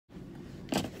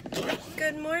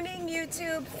Good morning,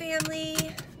 YouTube family.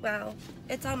 Well,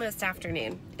 it's almost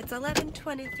afternoon. It's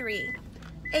 11:23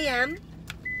 a.m.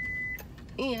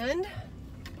 and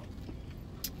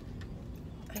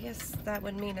I guess that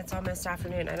would mean it's almost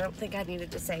afternoon. I don't think I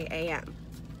needed to say a.m.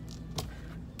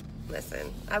 Listen,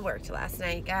 I worked last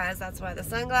night, guys. That's why the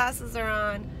sunglasses are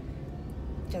on,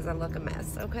 because I look a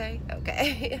mess, okay?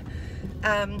 Okay.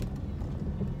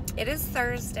 It is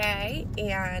Thursday,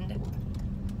 and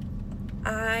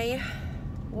I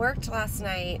worked last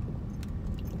night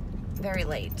very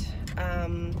late. I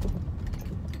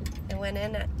went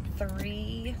in at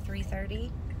 3:30,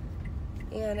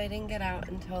 and I didn't get out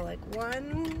until like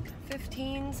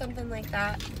 1:15, something like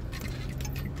that.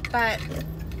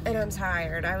 And I'm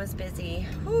tired. I was busy.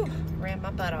 Whew, ran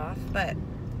my butt off. But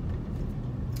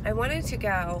I wanted to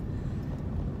go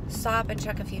stop and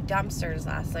check a few dumpsters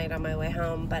last night on my way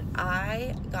home, but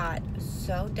I got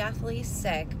so deathly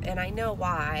sick, and I know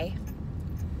why,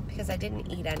 because I didn't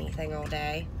eat anything all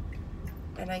day,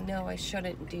 and I know I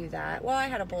shouldn't do that. Well, I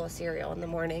had a bowl of cereal in the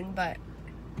morning, but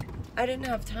I didn't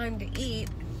have time to eat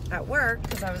at work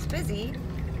because I was busy,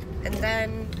 and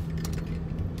then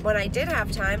when I did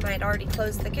have time, I'd already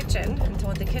closed the kitchen and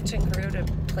told the kitchen crew to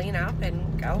clean up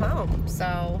and go home.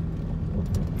 So,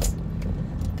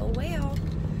 oh well.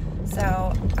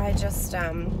 So I just,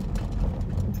 I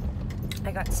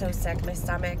got so sick, my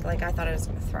stomach, like I thought I was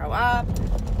gonna throw up.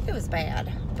 It was bad,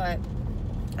 but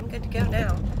I'm good to go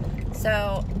now.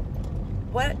 So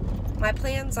what my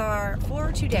plans are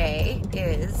for today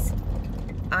is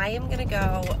I am gonna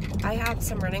go, I have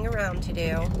some running around to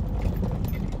do.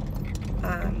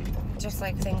 Just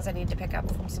like things I need to pick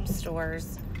up from some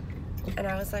stores. And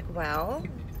I was like, well,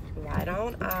 why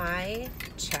don't I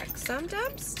check some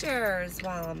dumpsters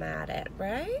while I'm at it,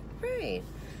 right? Right.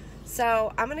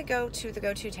 So I'm gonna go to the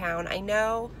go-to town. I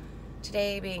know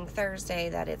today being Thursday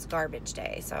that it's garbage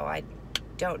day, so I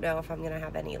don't know if I'm gonna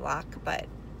have any luck, but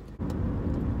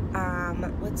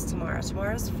what's tomorrow?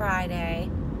 Tomorrow's Friday.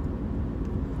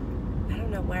 I don't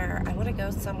know where. I want to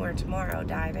go somewhere tomorrow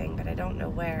diving, but I don't know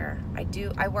where.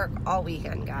 I work all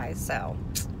weekend, guys, so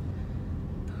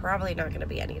probably not going to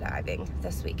be any diving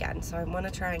this weekend, so I want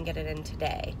to try and get it in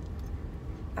today.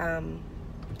 So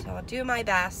I'll do my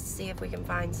best, see if we can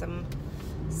find some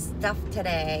stuff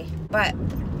today, but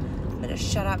I'm going to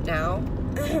shut up now,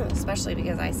 especially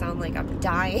because I sound like I'm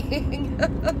dying.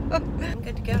 I'm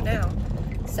good to go now.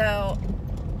 So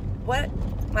what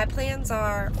my plans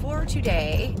are for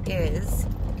today is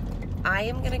I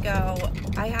am going to go,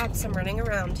 I have some running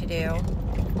around to do,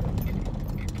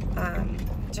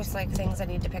 just like things I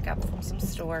need to pick up from some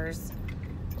stores.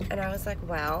 And I was like,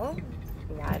 well,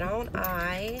 why don't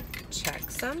I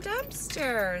check some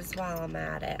dumpsters while I'm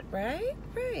at it, right?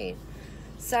 Right.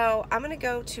 So I'm going to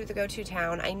go to the go-to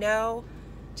town. I know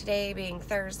today being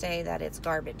Thursday that it's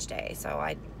garbage day, so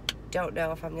I don't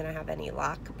know if I'm going to have any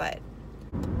luck, but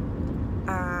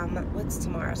what's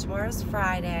tomorrow? Tomorrow's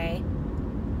Friday.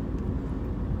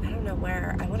 I don't know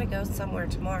where. I want to go somewhere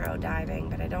tomorrow diving,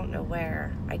 but I don't know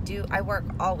where. I work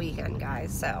all weekend,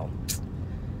 guys, so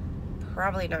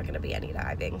probably not going to be any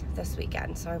diving this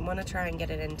weekend, so I want to try and get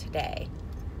it in today.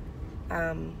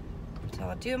 So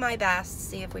I'll do my best,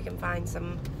 see if we can find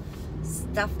some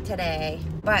stuff today,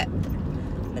 but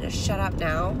I'm going to shut up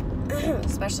now,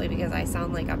 especially because I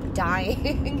sound like I'm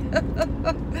dying.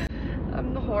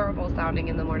 I'm horrible sounding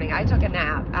in the morning. I took a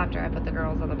nap after I put the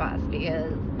girls on the bus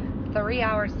because 3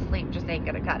 hours of sleep just ain't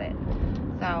gonna cut it.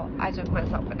 So I took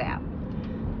myself a nap.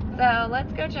 So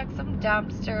let's go check some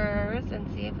dumpsters and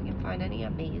see if we can find any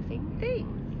amazing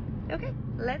things. Okay,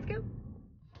 let's go.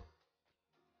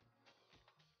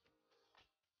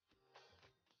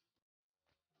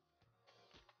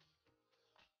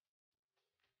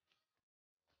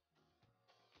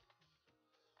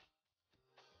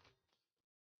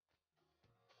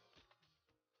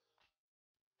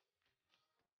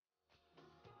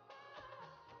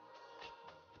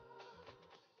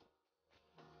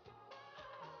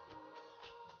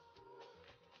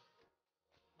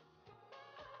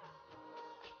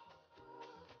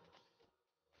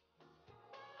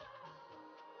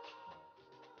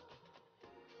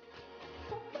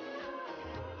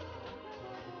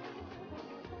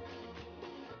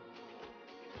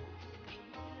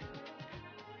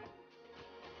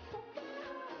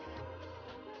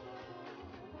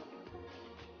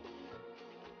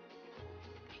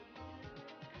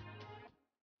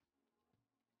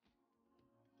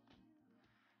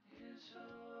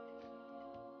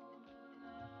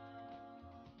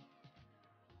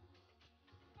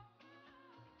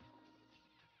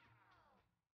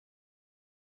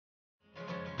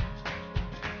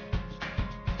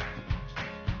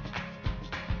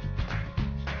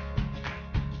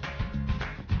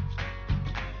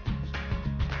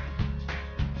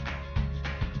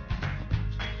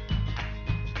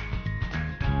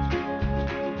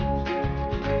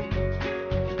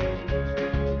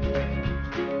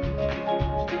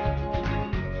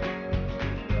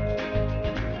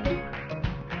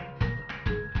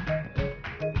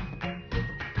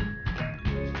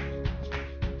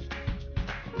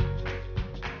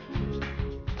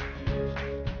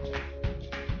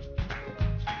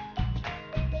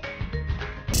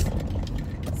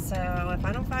 So if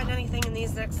I don't find anything in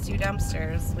these next 2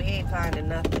 dumpsters, we ain't finding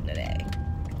nothing today.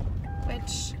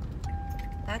 Which,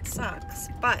 that sucks.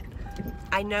 But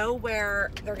I know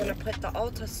where they're gonna put the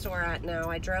Ulta store at now.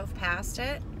 I drove past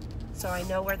it, so I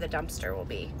know where the dumpster will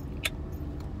be.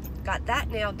 Got that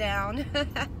nailed down.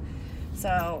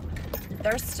 So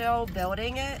they're still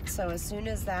building it, so as soon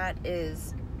as that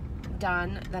is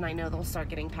done, then I know they'll start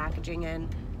getting packaging in,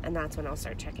 and that's when I'll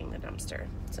start checking the dumpster.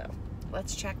 So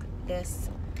let's check this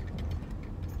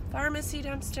pharmacy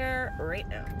dumpster right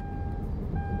now.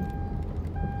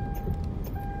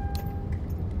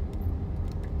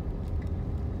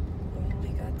 Oh, we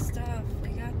got stuff, we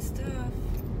got stuff.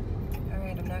 All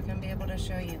right, I'm not gonna be able to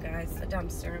show you guys the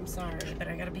dumpster, I'm sorry, but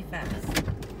I gotta be fast.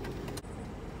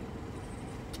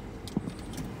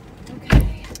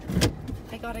 Okay,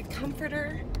 I got a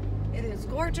comforter. It is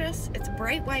gorgeous, it's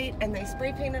bright white, and they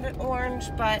spray painted it orange,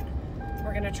 but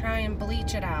we're gonna try and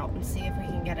bleach it out and see if we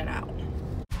can get it out.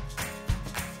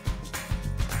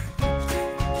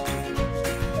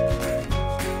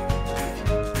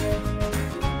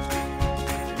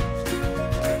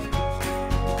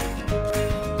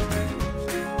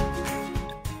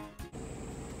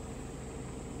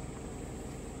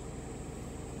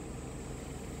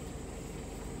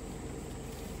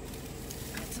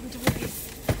 Got some toys.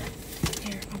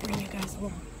 Here, I'll bring you guys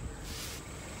along.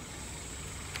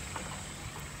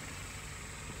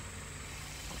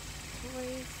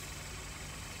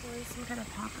 Toys, some kind of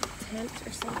pop-up tent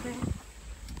or something.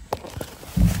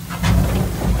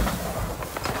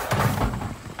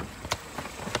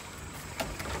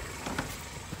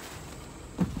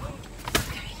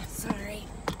 Okay, sorry.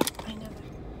 I know.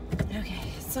 Okay,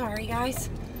 sorry guys.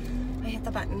 I hit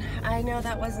the button. I know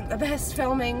that wasn't the best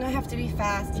filming. I have to be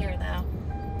fast here though,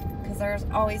 because there's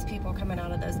always people coming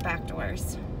out of those back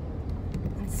doors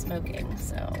and smoking,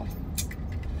 so.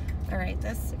 All right,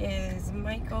 this is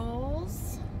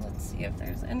Michael's. Let's see if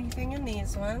there's anything in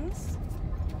these ones.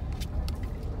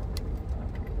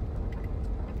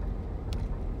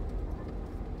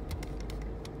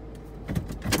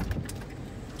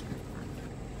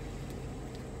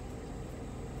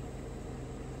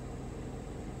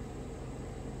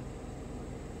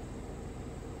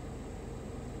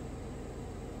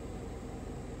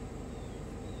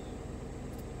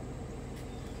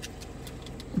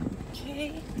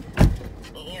 Okay,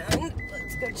 and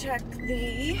let's go check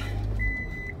the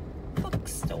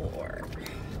bookstore.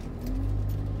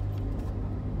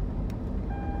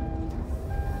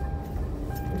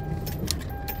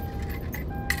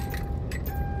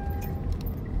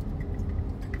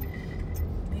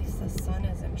 At least the sun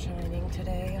isn't shining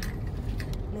today.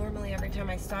 Normally every time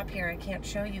I stop here I can't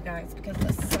show you guys because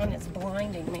the sun is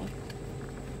blinding me.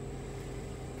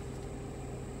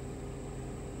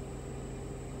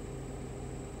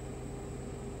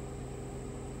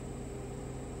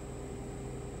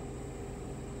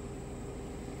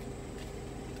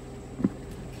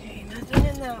 Nothing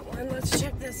in that one. Let's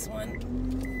check this one.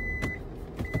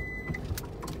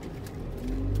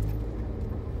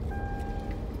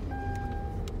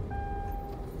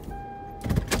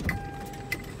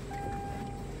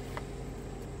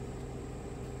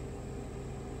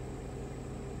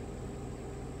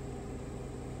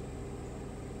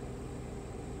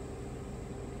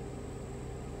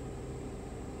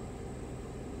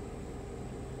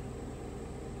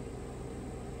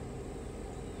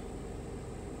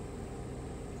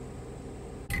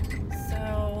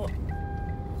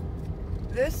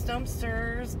 This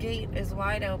dumpster's gate is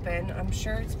wide open. I'm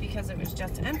sure it's because it was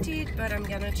just emptied, but I'm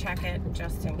gonna check it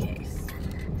just in case.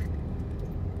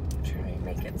 Try and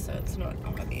make it so it's not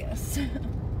obvious.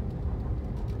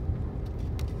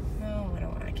 Oh, I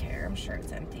don't wanna care. I'm sure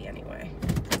it's empty anyway.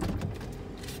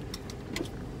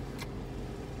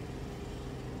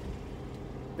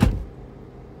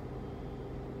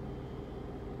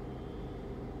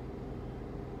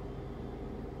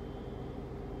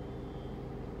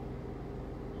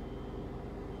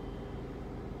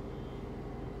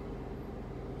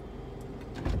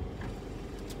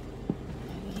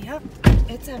 Yep,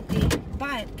 it's empty,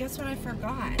 but guess what I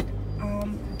forgot?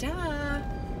 Duh,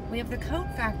 we have the Coat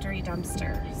Factory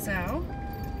dumpster, so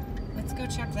let's go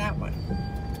check that one.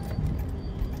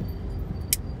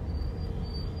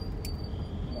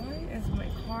 Why is my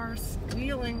car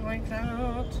squealing like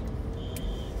that?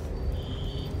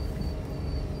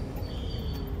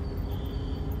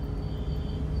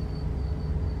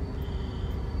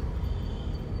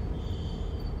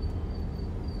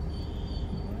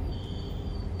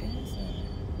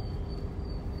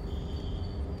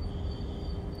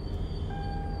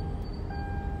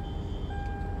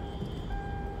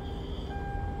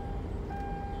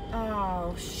 Oh,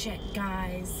 Oh shit,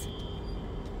 guys.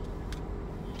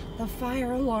 The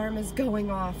fire alarm is going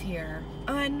off here.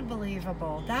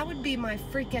 Unbelievable. That would be my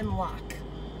freaking luck.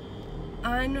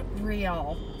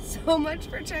 Unreal. So much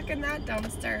for checking that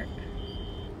dumpster.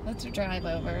 Let's drive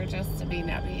over just to be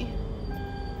nubby.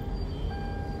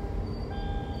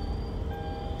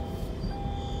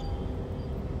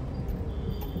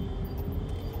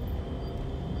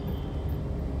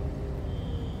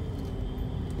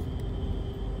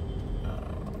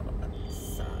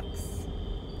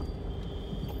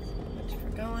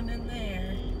 Going in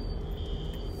there.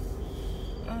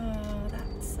 Oh,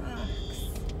 that sucks.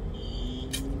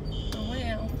 Oh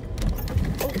well.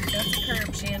 Oh, that's a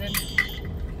curb, Shannon.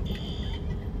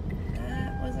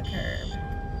 That was a curb.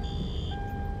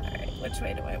 Alright, which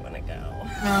way do I want to go?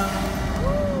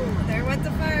 Ooh, there went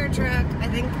the fire truck. I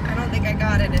don't think I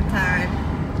got it in time.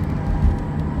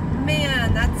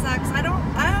 Man, that sucks. I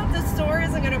hope the store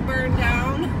isn't gonna burn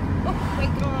down. Oh my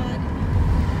god.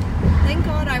 Thank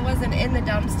God I wasn't in the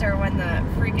dumpster when the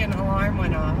freaking alarm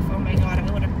went off. Oh my god,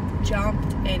 I would have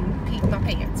jumped and peed my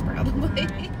pants probably.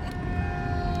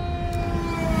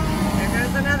 There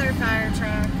goes another fire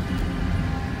truck.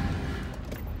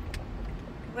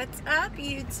 What's up,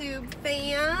 YouTube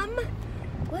fam?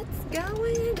 What's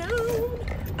going on?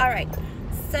 Alright,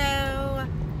 so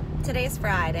today's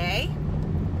Friday.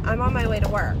 I'm on my way to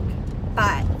work,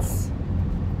 but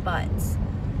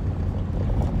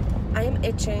I am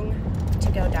itching to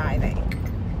go diving.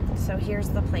 So here's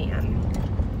the plan.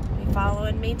 You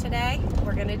following me today?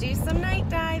 We're gonna do some night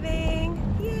diving.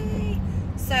 Yay!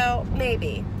 So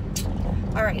maybe.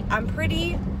 Alright, I'm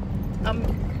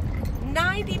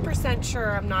 90%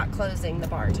 sure I'm not closing the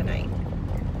bar tonight.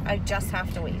 I just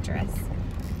have to waitress.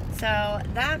 So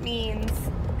that means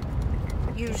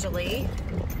usually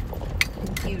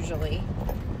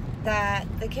that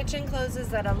the kitchen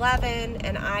closes at 11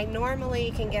 and I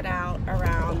normally can get out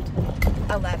around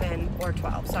 11 or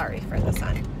 12. Sorry for the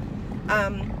sun.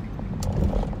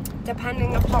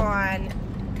 Depending upon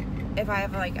if I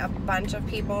have like a bunch of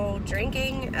people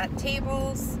drinking at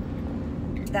tables,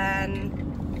 then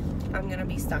I'm gonna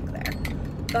be stuck there.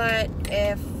 But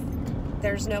if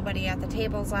there's nobody at the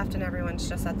tables left and everyone's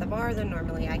just at the bar, then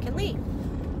normally I can leave.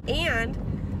 And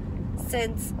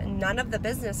since none of the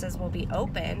businesses will be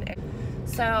open,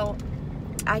 so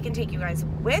I can take you guys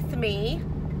with me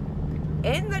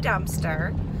in the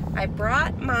dumpster. I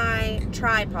brought my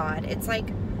tripod. It's like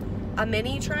a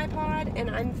mini tripod, and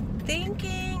I'm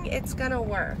thinking it's gonna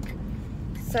work.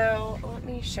 So let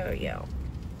me show you.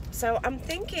 So I'm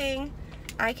thinking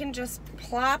I can just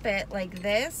plop it like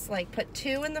this, like put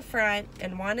 2 in the front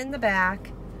and 1 in the back,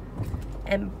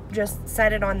 and just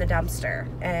set it on the dumpster,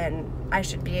 and I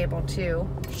should be able to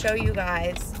show you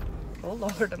guys. Oh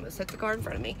Lord, I almost hit the car in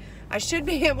front of me. I should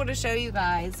be able to show you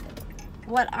guys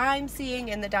what I'm seeing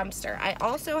in the dumpster. I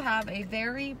also have a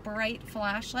very bright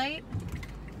flashlight.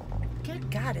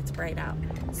 Good God, it's bright out.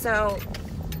 So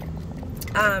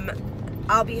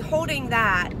I'll be holding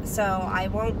that, so I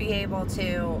won't be able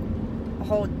to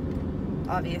hold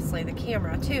obviously the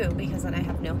camera too, because then I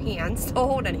have no hands to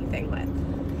hold anything with,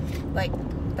 like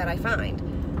that I find.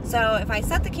 So if I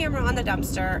set the camera on the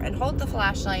dumpster and hold the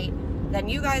flashlight, then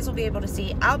you guys will be able to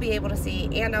see, I'll be able to see,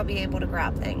 and I'll be able to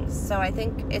grab things. So I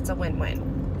think it's a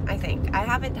win-win. I think. I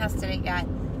haven't tested it yet,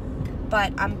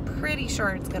 but I'm pretty sure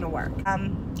it's gonna work.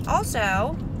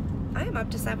 Also, I am up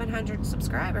to 700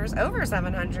 subscribers, over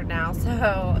 700 now,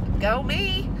 so go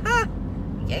me, huh?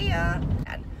 Yeah.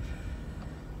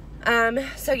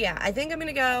 So yeah, I think I'm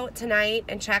gonna go tonight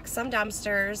and check some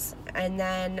dumpsters, and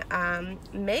then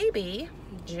maybe,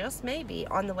 just maybe,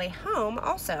 on the way home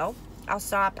also, I'll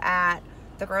stop at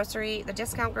the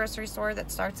discount grocery store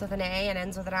that starts with an A and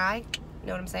ends with an I. You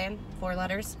know what I'm saying? 4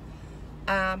 letters.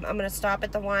 I'm gonna stop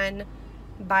at the one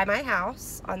by my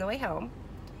house on the way home,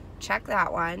 check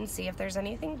that one, see if there's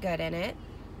anything good in it,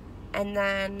 and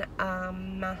then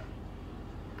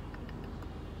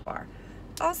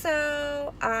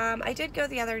also, I did go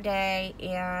the other day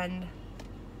and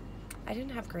I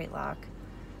didn't have great luck.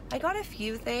 I got a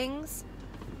few things,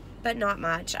 but not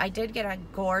much. I did get a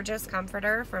gorgeous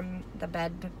comforter from the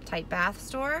bed type bath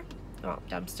store. Oh,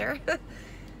 dumpster.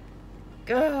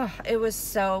 Ugh, it was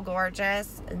so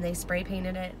gorgeous, and they spray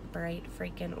painted it bright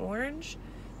freaking orange,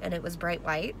 and it was bright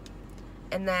white.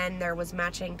 And then there was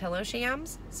matching pillow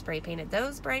shams, spray painted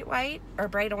those bright white or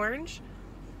bright orange.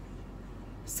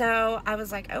 So I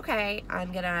was like, okay,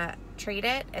 I'm gonna treat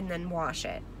it and then wash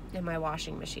it in my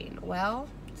washing machine. Well,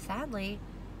 sadly,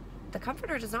 the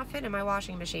comforter does not fit in my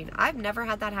washing machine. I've never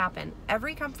had that happen.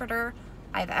 Every comforter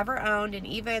I've ever owned, and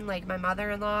even like my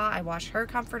mother-in-law, I wash her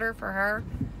comforter for her,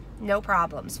 no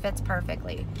problems, fits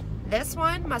perfectly. This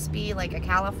one must be like a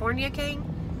California King.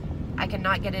 I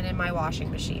cannot get it in my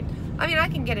washing machine. I mean, I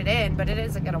can get it in, but it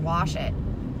isn't gonna wash it.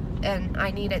 And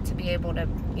I need it to be able to,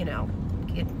 you know,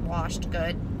 get washed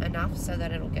good enough so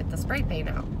that it'll get the spray paint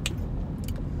out.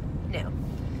 No.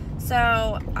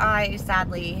 So I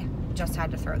sadly just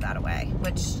had to throw that away,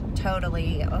 which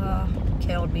totally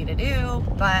killed me to do,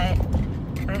 but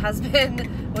my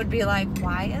husband would be like,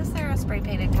 why is there a spray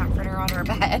painted comforter on our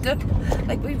bed?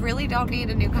 Like, we really don't need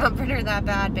a new comforter that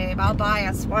bad, babe. I'll buy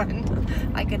us one.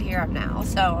 I could hear him now,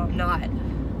 so I'm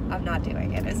not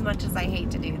doing it. As much as I hate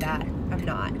to do that, I'm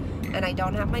not. And I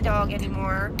don't have my dog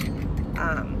anymore.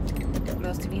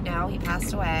 Most of you know he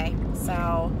passed away,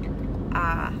 so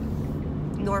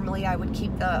normally I would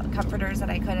keep the comforters that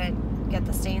I couldn't get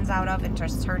the stains out of and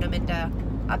just turn them into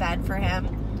a bed for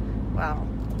him. Well,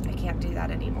 I can't do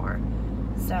that anymore.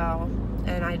 So,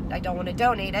 and I don't want to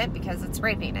donate it because it's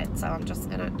spray painted, so I'm just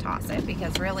gonna toss it,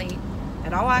 because really,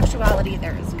 in all actuality,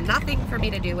 there is nothing for me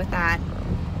to do with that.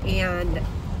 And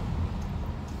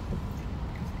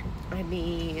I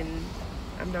mean,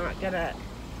 I'm not gonna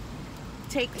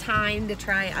take time to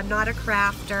try. I'm not a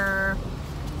crafter.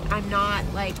 I'm not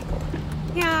like,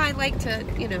 yeah, I like to,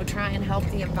 you know, try and help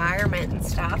the environment and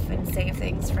stuff and save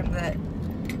things from the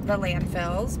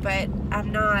landfills, but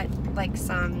I'm not like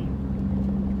some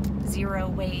zero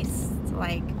waste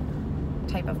like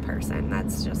type of person.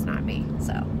 That's just not me.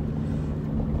 So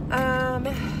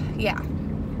yeah,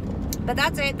 but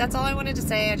that's it. That's all I wanted to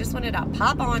say. I just wanted to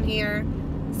pop on here,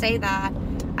 say that.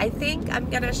 I think I'm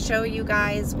gonna show you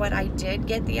guys what I did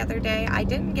get the other day. I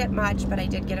didn't get much, but I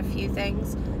did get a few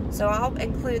things, so I'll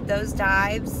include those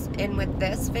dives in with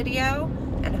this video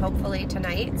and hopefully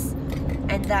tonight's.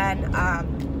 And then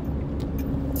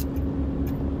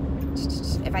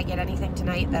if I get anything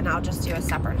tonight, then I'll just do a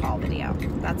separate haul video.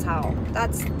 That's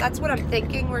what I'm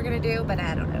thinking we're gonna do, but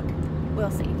I don't know.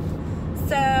 We'll see.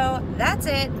 So that's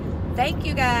it. Thank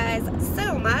you guys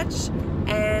so much,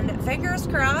 and fingers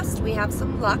crossed we have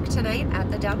some luck tonight at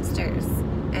the dumpsters,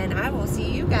 and I will see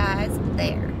you guys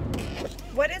there.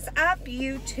 What is up,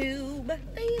 YouTube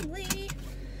family?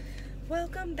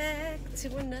 Welcome back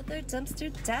to another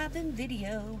dumpster diving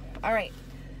video. All right.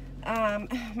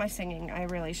 My singing, I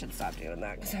really should stop doing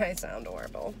that because I sound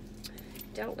horrible.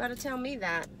 Don't gotta tell me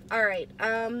that. All right,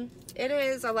 it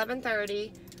is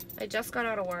 11:30. I just got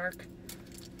out of work,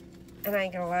 and I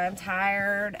ain't gonna lie, I'm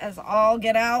tired as all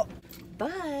get out,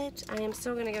 but I am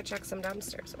still gonna go check some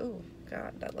dumpsters. Oh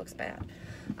God, that looks bad.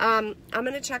 I'm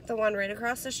gonna check the one right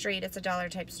across the street. It's a dollar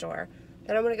type store.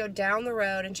 Then I'm gonna go down the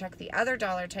road and check the other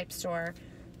dollar type store.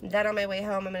 Then on my way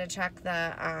home, I'm going to check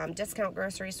the discount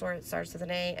grocery store. It starts with an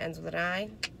A, ends with an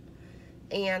I.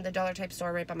 And the dollar type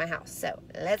store right by my house. So,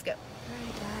 let's go.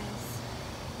 Alright guys,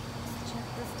 let's check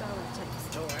this dollar type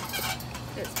store.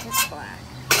 It's pitch black.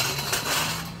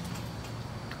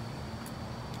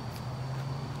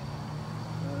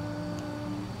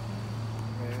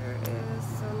 There is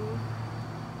some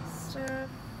stuff.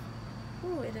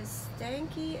 Ooh, it is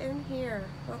stanky in here.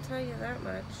 I'll tell you that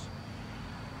much.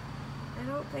 I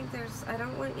don't think there's, I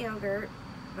don't want yogurt.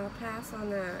 I'll pass on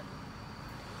that.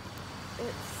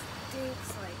 It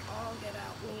stinks like all get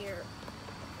out in here.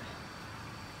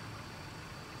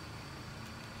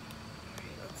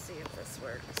 Alright, let's see if this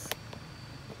works.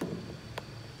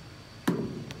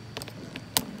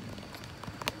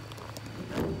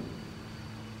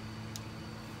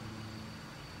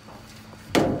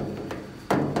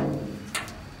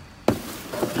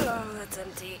 Oh, that's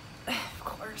empty. Of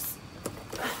course.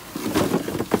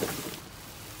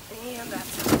 And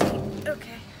that's empty.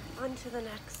 Okay, on to the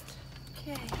next.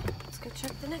 Okay, let's go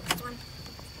check the next one.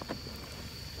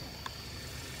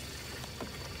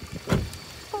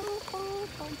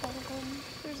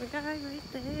 There's a guy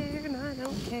right there, and I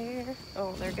don't care.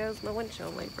 Oh, there goes my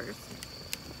windshield wipers.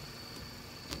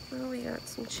 Well, we got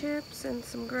some chips and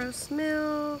some gross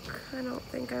milk. I don't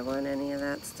think I want any of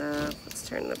that stuff. Let's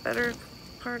turn the better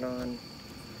part on.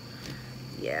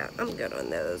 Yeah, I'm good on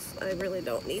those. I really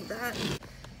don't need that.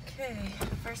 Okay,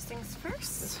 first things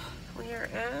first, we are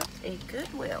at a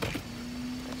Goodwill.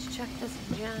 Let's check this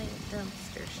giant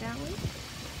dumpster, shall we?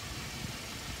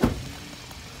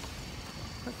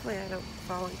 Hopefully I don't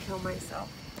fall and kill myself.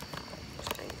 I'm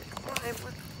trying to climb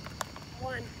with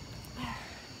one.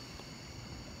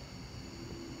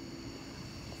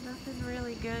 Nothing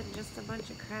really good, just a bunch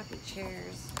of crappy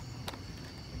chairs.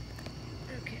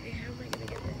 Okay, how am I gonna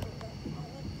get rid of that?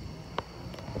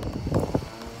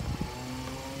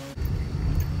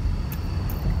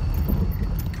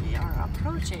 We are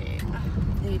approaching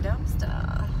the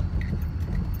dumpster.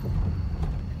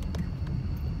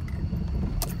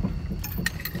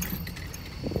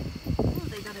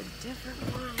 different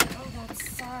one. Oh, that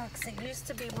sucks. It used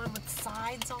to be one with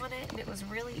sides on it, and it was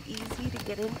really easy to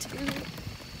get into.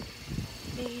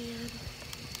 Man.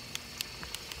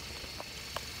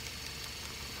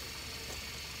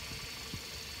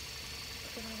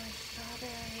 Look at all my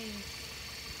strawberries.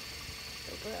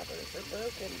 The grabbers are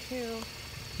broken, too.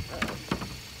 I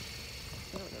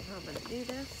don't know how I'm going to do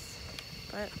this,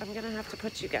 but I'm going to have to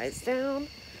put you guys down,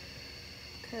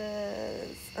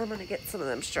 because I'm going to get some of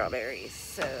them strawberries.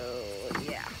 So,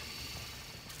 yeah.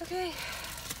 Okay.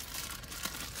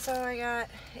 So I got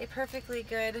a perfectly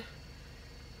good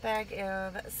bag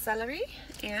of celery,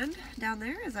 and down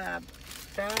there is a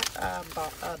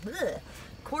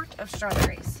quart of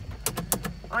strawberries.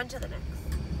 On to the next.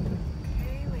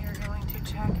 Okay, we are going to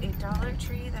check a Dollar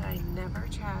Tree that I never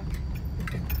check,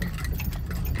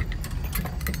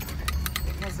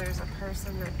 because there's a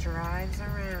person that drives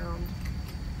around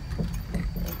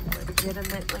and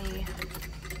legitimately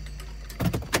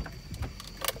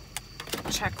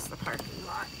checks the parking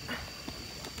lot.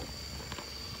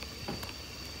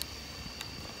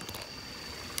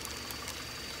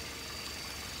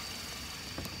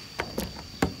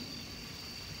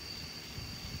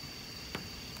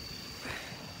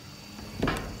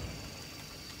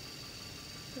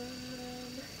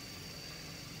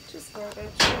 Just garbage.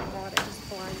 Oh God, I just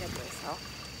blinded myself.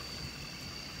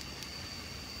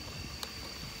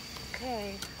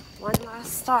 Okay, one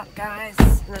last stop, guys.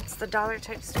 And it's the dollar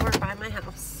type store by my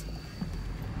house.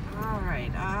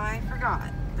 Alright, I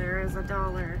forgot. There is a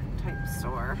dollar type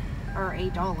store. Or a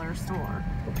dollar store.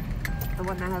 The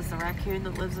one that has the raccoon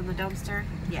that lives in the dumpster.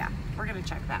 Yeah, we're gonna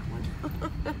check that one.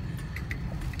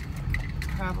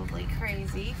 Probably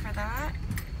crazy for that.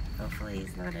 Hopefully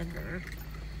he's not in there.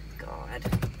 God,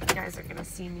 you guys are gonna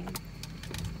see me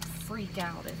freak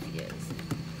out if he is.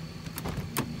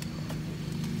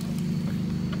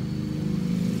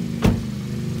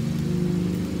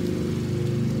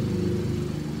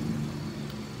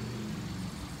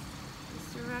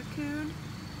 Mr. Raccoon,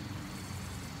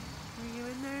 are you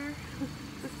in there?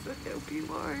 I hope you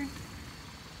aren't.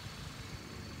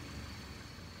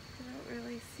 I don't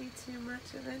really see too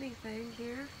much of anything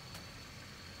here.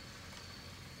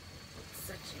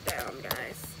 Sit you down,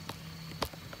 guys.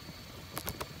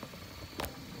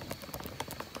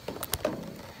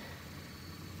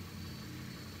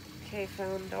 Okay,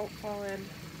 phone, don't fall in.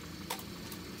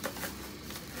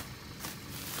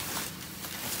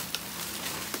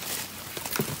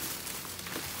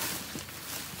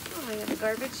 Oh, I got a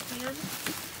garbage can.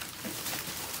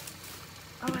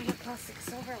 Oh, I got plastic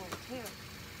silverware too.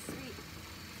 Sweet.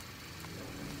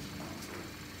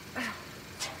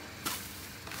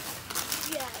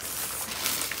 Yes.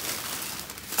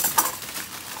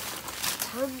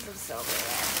 Tons of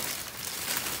silverware.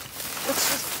 Let's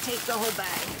just take the whole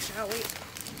bag, shall we?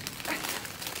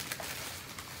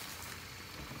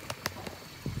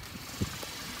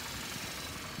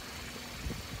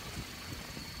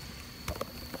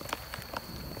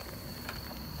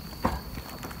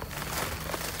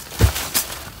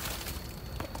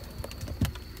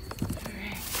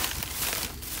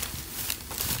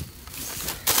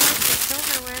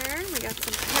 We got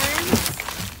some pens.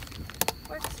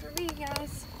 Works for me,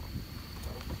 guys.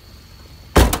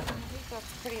 I think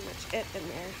that's pretty much it in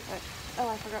there. But, oh,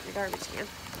 I forgot my garbage can.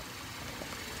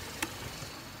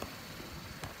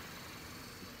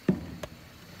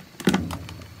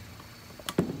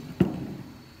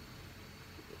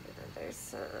 There's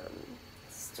some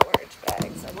storage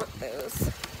bags. I want those.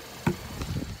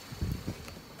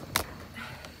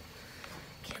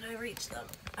 Can I reach them?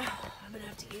 Oh, I'm gonna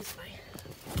have to use my...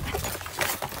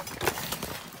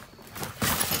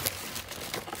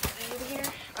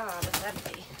 Here. Oh, that's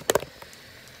empty.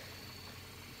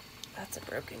 That's a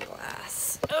broken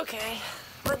glass. Okay,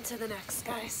 on to the next,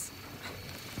 guys.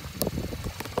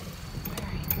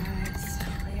 Alright, guys,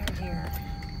 we are here.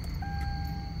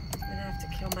 I'm gonna have to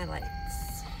kill my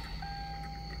lights.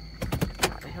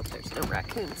 God, I hope there's no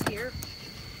raccoons here.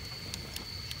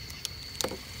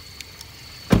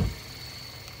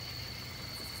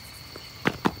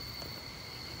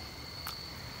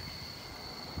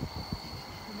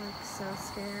 So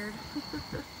scared.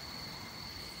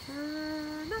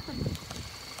 Nothing.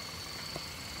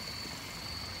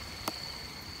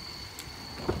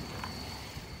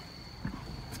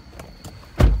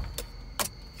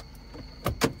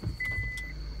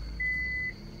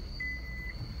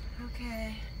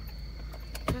 Okay,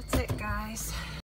 that's it, guys.